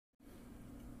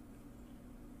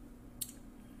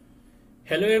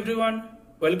Hello everyone,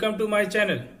 welcome to my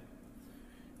channel.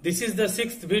 This is the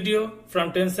 6th video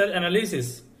from Tensor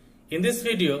Analysis. In this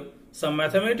video, some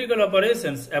mathematical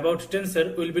operations about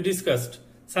tensor will be discussed,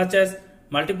 such as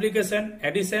multiplication,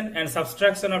 addition and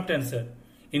subtraction of tensor.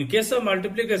 In case of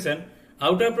multiplication,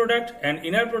 outer product and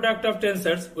inner product of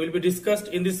tensors will be discussed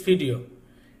in this video,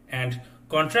 and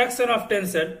contraction of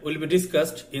tensor will be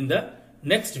discussed in the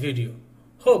next video.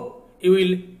 Hope you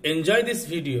will enjoy this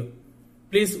video.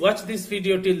 Please watch this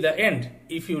video till the end.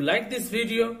 If you like this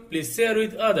video, please share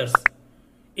with others.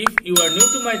 If you are new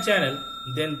to my channel,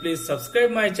 then please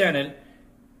subscribe my channel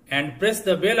and press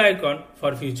the bell icon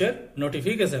for future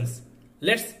notifications.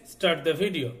 Let's start the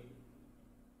video.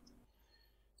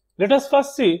 Let us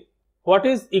first see what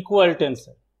is equal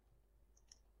tensor.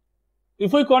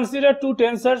 If we consider two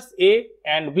tensors A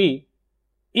and B,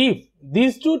 if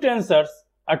these two tensors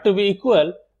are to be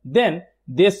equal, then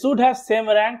they should have same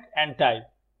rank and type.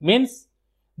 Means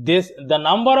the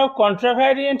number of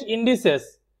contravariant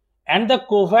indices and the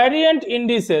covariant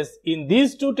indices in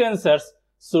these two tensors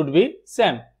should be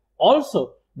same.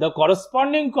 Also, the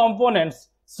corresponding components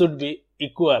should be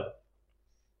equal.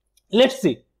 Let's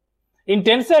see. In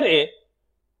tensor A,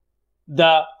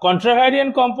 the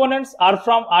contravariant components are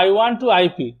from I1 to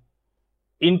IP.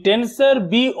 In tensor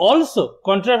B also,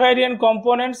 contravariant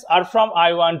components are from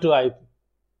I1 to IP.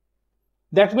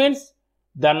 That means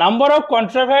the number of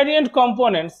contravariant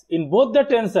components in both the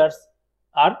tensors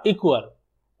are equal.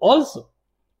 Also,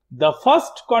 the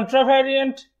first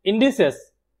contravariant indices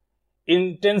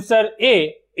in tensor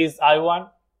A is I1,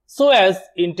 so as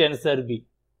in tensor B.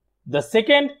 The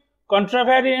second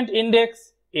contravariant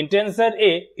index in tensor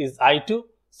A is I2,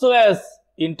 so as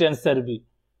in tensor B.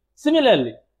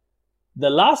 Similarly, the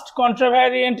last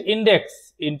contravariant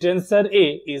index in tensor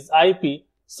A is IP,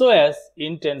 so as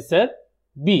in tensor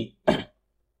B.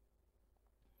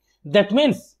 That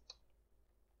means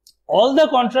all the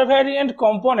contravariant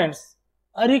components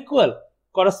are equal.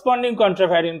 Corresponding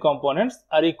contravariant components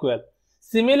are equal.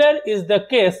 Similar is the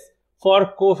case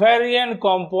for covariant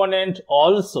component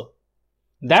also.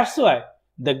 That's why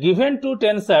the given two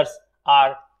tensors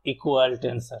are equal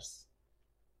tensors.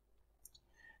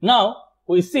 Now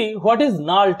we see what is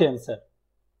null tensor.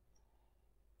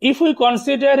 If we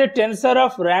consider a tensor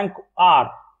of rank R,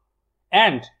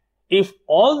 and if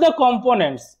all the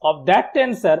components of that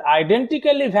tensor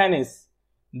identically vanish,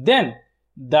 then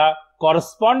the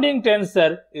corresponding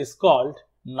tensor is called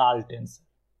null tensor.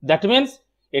 That means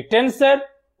a tensor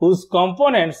whose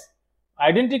components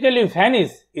identically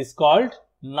vanish is called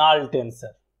null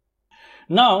tensor.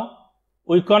 Now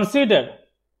we consider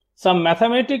some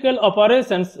mathematical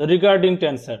operations regarding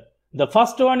tensor. The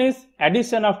first one is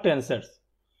addition of tensors.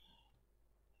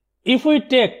 If we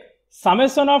take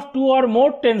summation of two or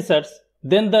more tensors,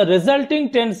 then the resulting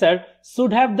tensor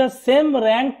should have the same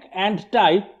rank and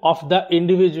type of the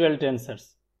individual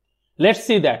tensors. Let's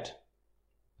see that.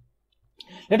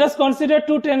 Let us consider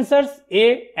two tensors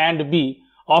A and B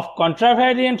of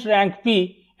contravariant rank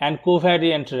P and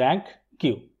covariant rank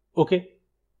Q. Okay.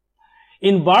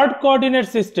 In Bird coordinate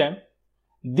system,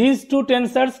 these two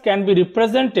tensors can be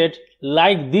represented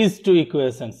like these two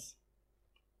equations.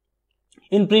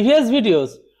 In previous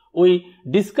videos, we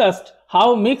discussed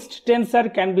how mixed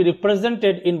tensor can be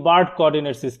represented in Bird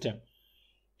coordinate system.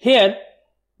 Here,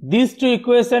 these two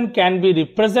equations can be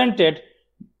represented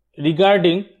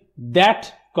regarding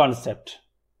that concept.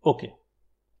 Okay.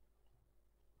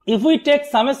 If we take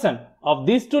summation of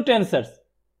these two tensors,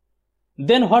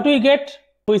 then what we get?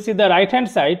 We see the right hand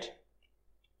side.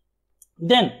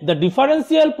 Then the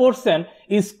differential portion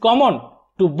is common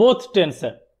to both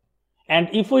tensors. And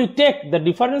if we take the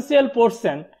differential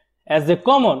portion as a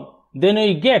common, then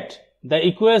we get the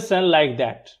equation like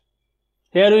that.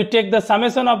 Here we take the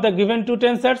summation of the given two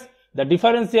tensors, the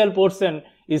differential portion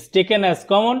is taken as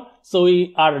common, so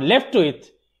we are left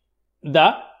with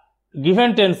the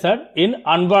given tensor in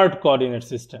unbarred coordinate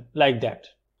system like that.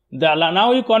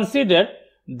 Now we consider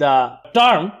the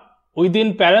term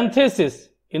within parenthesis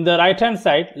in the right hand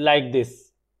side like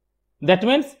this. That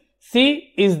means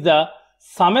C is the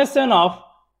summation of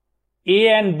A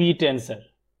and B tensor.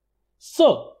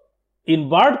 So, in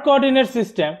Bird coordinate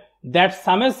system, that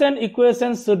summation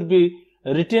equation should be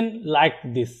written like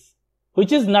this,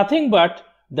 which is nothing but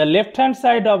the left hand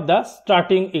side of the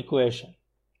starting equation.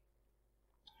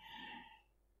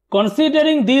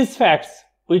 Considering these facts,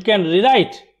 we can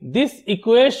rewrite this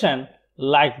equation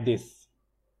like this.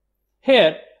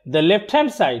 Here, the left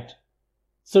hand side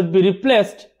should be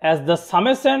replaced as the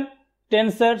summation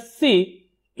tensor C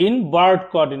in Bird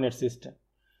coordinate system.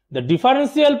 The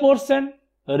differential portion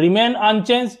remain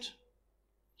unchanged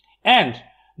and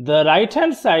the right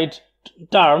hand side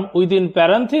term within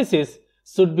parenthesis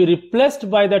should be replaced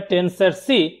by the tensor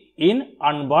C in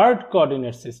unbarred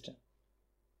coordinate system.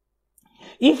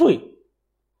 If we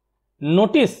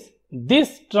notice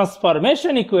this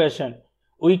transformation equation,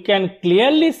 we can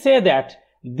clearly say that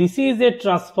this is a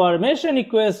transformation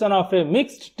equation of a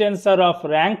mixed tensor of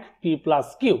rank P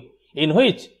plus Q, in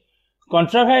which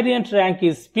contravariant rank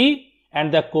is P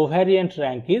and the covariant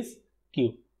rank is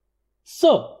Q.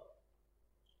 So,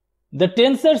 the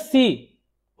tensor C,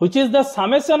 which is the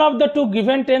summation of the two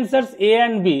given tensors A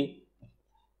and B,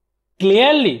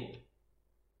 clearly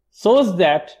shows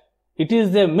that it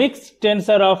is a mixed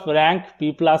tensor of rank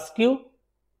P plus Q.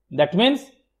 That means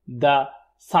the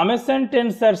summation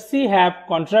tensor C have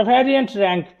contravariant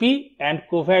rank P and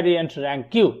covariant rank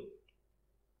Q.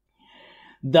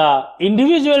 The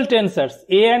individual tensors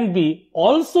A and B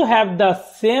also have the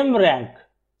same rank,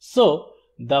 so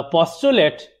the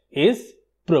postulate is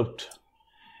proved.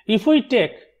 If we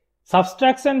take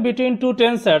subtraction between two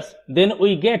tensors, then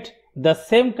we get the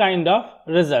same kind of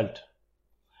result.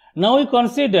 Now we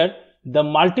consider the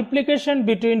multiplication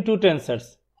between two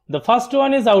tensors. The first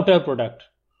one is outer product.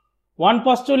 One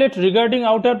postulate regarding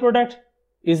outer product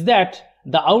is that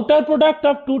the outer product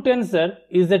of two tensors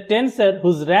is a tensor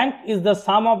whose rank is the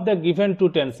sum of the given two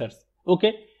tensors.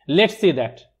 Okay, let's see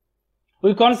that.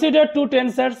 We consider two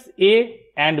tensors A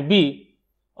and B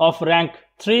of rank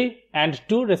 3 and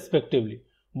 2 respectively.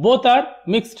 Both are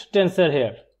mixed tensor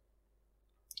here.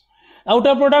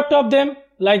 Outer product of them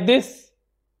like this,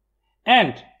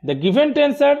 and the given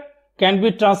tensor can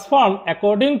be transformed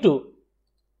according to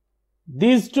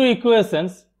these two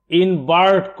equations in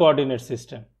barred coordinate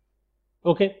system.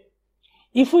 Okay,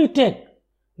 if we take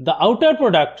the outer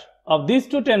product of these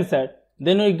two tensors,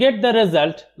 then we get the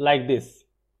result like this.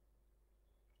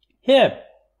 Here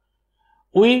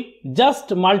we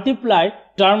just multiply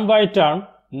term by term,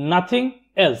 nothing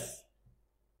else.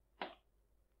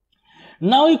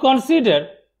 Now we consider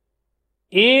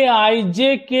Aijkbpq,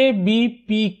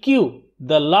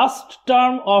 the last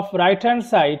term of right hand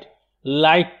side,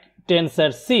 like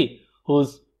tensor C,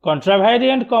 whose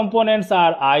contravariant components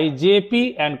are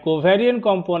Ijp and covariant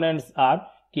components are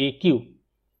Kq.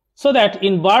 So that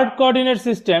in barred coordinate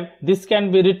system, this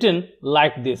can be written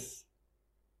like this.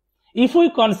 If we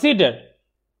consider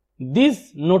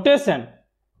this notation,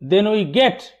 then we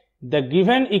get the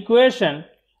given equation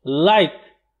like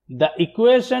the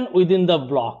equation within the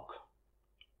block.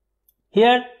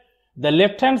 Here the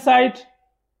left hand side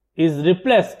is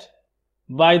replaced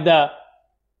by the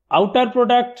outer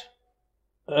product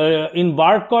in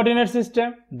barred coordinate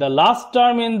system, the last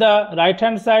term in the right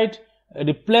hand side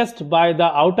replaced by the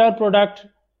outer product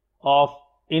of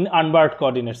in unbarred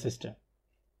coordinate system.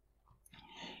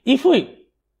 If we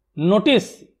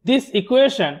notice this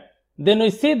equation, then we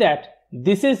see that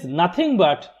this is nothing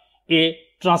but a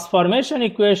transformation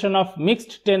equation of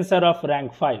mixed tensor of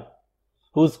rank 5,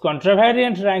 whose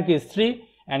contravariant rank is 3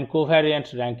 and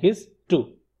covariant rank is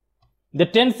 2. The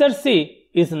tensor C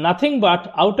is nothing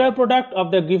but outer product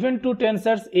of the given two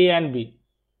tensors A and B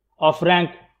of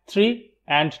rank 3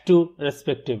 and 2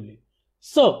 respectively.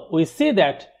 So we see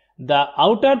that the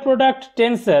outer product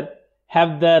tensor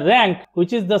have the rank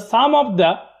which is the sum of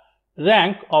the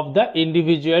rank of the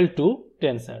individual two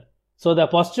tensor. So the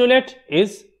postulate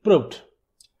is proved.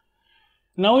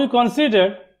 Now we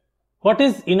consider what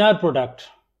is inner product.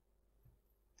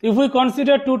 If we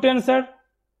consider two tensors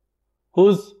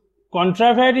whose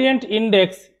contravariant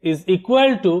index is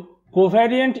equal to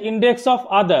covariant index of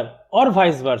other or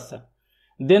vice versa,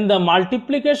 then the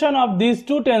multiplication of these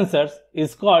two tensors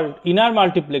is called inner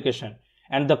multiplication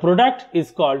and the product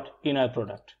is called inner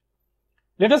product.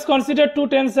 Let us consider two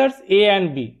tensors A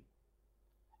and B.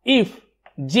 If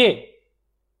J,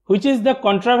 which is the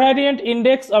contravariant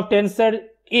index of tensor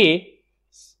A,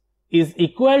 is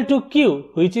equal to Q,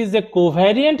 which is the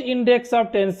covariant index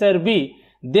of tensor B,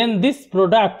 then this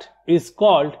product is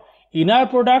called inner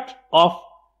product of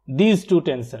these two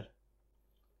tensors.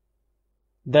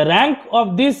 The rank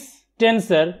of this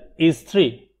tensor is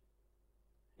 3.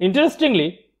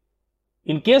 Interestingly,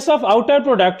 in case of outer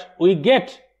product, we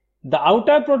get the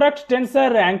outer product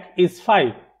tensor rank is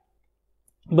 5.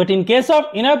 But in case of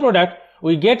inner product,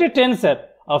 we get a tensor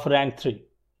of rank 3.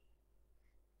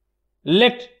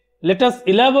 Let us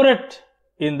elaborate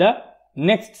in the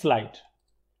next slide.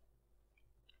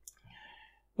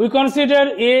 We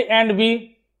consider A and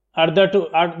B are the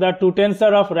two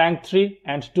tensor of rank 3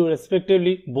 and 2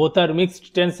 respectively. Both are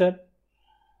mixed tensor.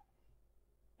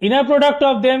 Inner product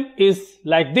of them is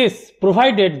like this,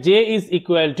 provided J is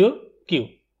equal to Q.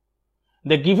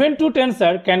 The given two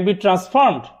tensor can be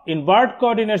transformed in barred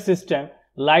coordinate system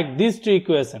like these two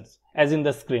equations as in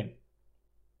the screen.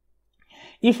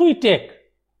 If we take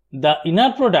the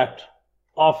inner product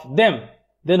of them,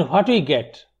 then what we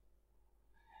get?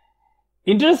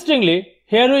 Interestingly,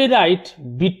 here we write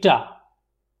beta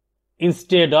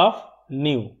instead of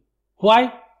nu.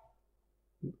 Why?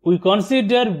 We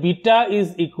consider beta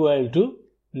is equal to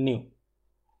nu.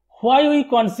 Why we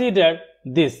consider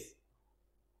this?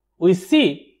 We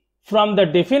see from the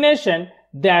definition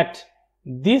that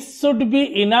this should be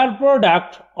inner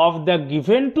product of the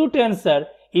given two tensor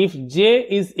if j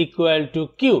is equal to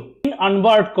q in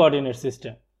unbarred coordinate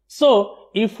system. So,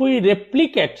 if we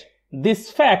replicate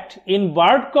this fact in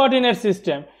barred coordinate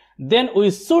system, then we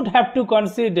should have to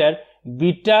consider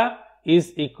beta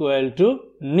is equal to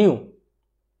nu,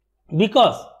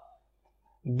 because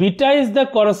beta is the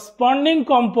corresponding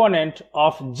component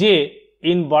of j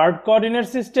in barred coordinate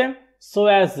system, so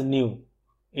as nu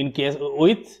in case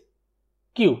with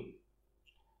q.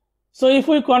 So if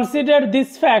we consider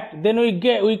this fact, then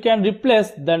we can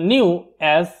replace the nu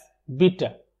as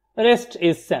beta. Rest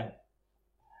is same.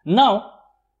 Now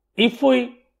if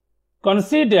we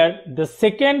consider the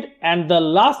second and the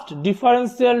last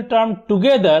differential term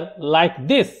together like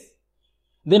this,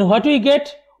 then what we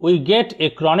get? We get a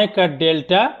Kronecker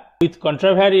delta with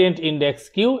contravariant index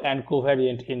q and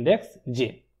covariant index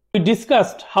j. We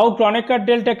discussed how Kronecker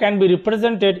delta can be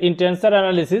represented in tensor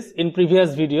analysis in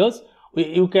previous videos.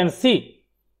 You can see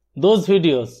those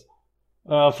videos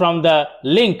from the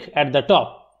link at the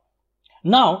top.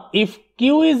 Now, if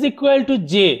q is equal to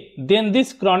j, then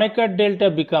this Kronecker delta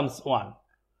becomes 1.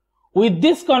 With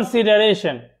this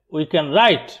consideration, we can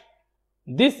write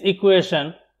this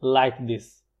equation like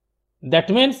this. That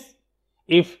means,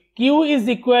 if q is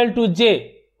equal to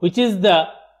j, which is the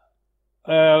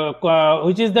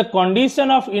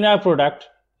condition of inner product,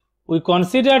 we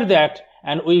consider that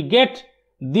and we get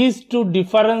these two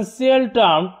differential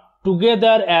terms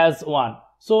together as 1.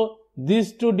 So,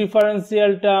 these two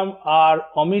differential terms are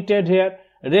omitted here,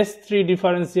 rest three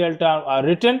differential terms are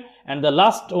written and the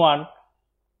last one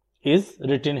is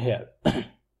written here.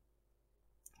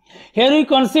 Here we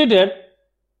consider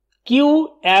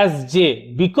q as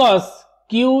j because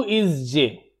q is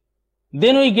j.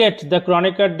 Then we get the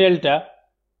Kronecker delta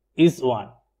is 1.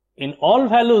 In all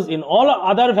values, in all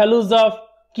other values of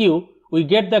q, we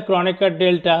get the Kronecker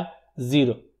delta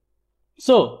 0.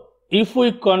 So, if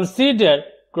we consider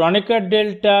Kronecker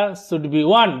delta should be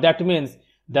 1, that means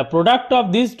the product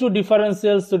of these two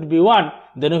differentials should be 1,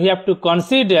 then we have to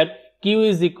consider q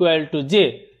is equal to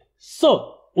j.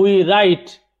 So, we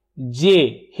write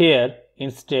j here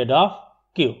instead of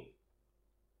q.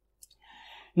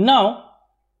 Now,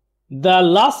 the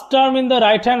last term in the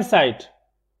right hand side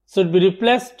should be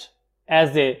replaced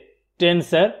as a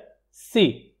tensor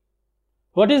c.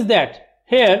 What is that?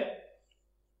 Here,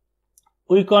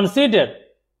 we consider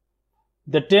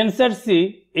the tensor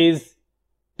C is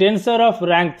tensor of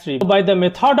rank 3. By the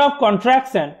method of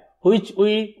contraction, which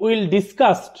we will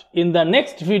discuss in the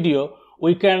next video,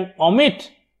 we can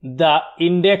omit the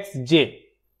index j.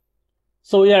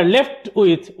 So we are left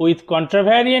with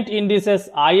contravariant indices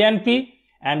I and p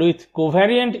and with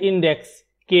covariant index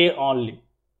k only.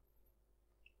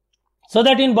 So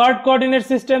that in barred coordinate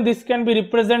system, this can be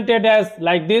represented as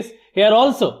like this. Here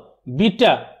also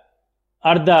beta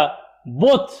are the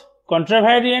both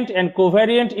contravariant and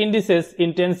covariant indices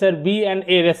in tensor B and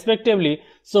A respectively.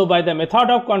 So by the method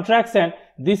of contraction,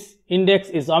 this index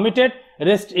is omitted,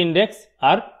 rest index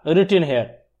are written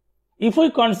here. If we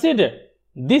consider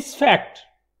this fact,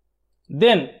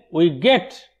 then we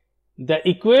get the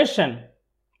equation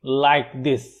like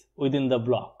this within the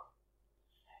block.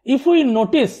 If we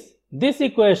notice this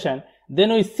equation,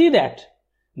 then we see that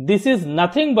this is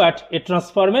nothing but a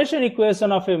transformation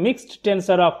equation of a mixed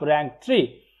tensor of rank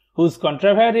 3 whose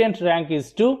contravariant rank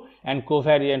is 2 and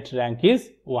covariant rank is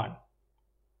 1.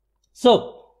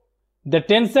 So, the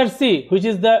tensor C, which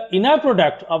is the inner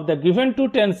product of the given two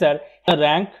tensor,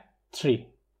 rank 3.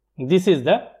 This is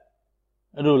the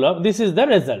rule of, this is the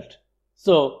result.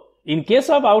 So, in case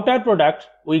of outer product,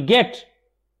 we get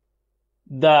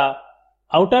the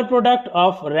outer product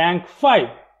of rank 5.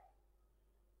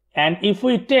 And if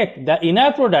we take the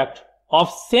inner product of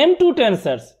same two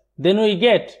tensors, then we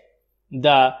get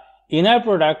the inner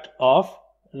product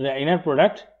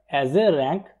as a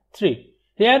rank 3.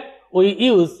 Here we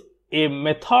use a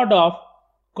method of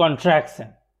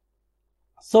contraction.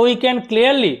 So we can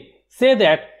clearly say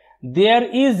that there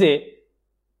is a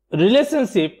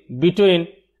relationship between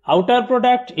outer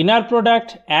product, inner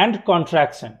product and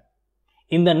contraction.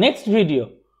 In the next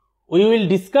video, we will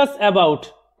discuss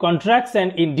about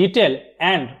contraction in detail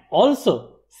and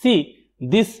also see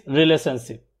this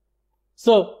relationship.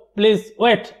 So please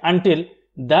wait until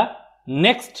the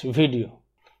next video.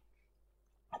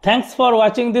 Thanks for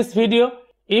watching this video.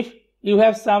 If you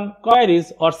have some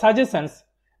queries or suggestions,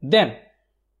 then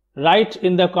write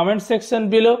in the comment section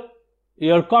below.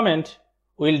 Your comment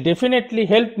will definitely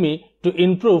help me to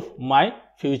improve my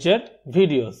future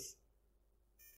videos.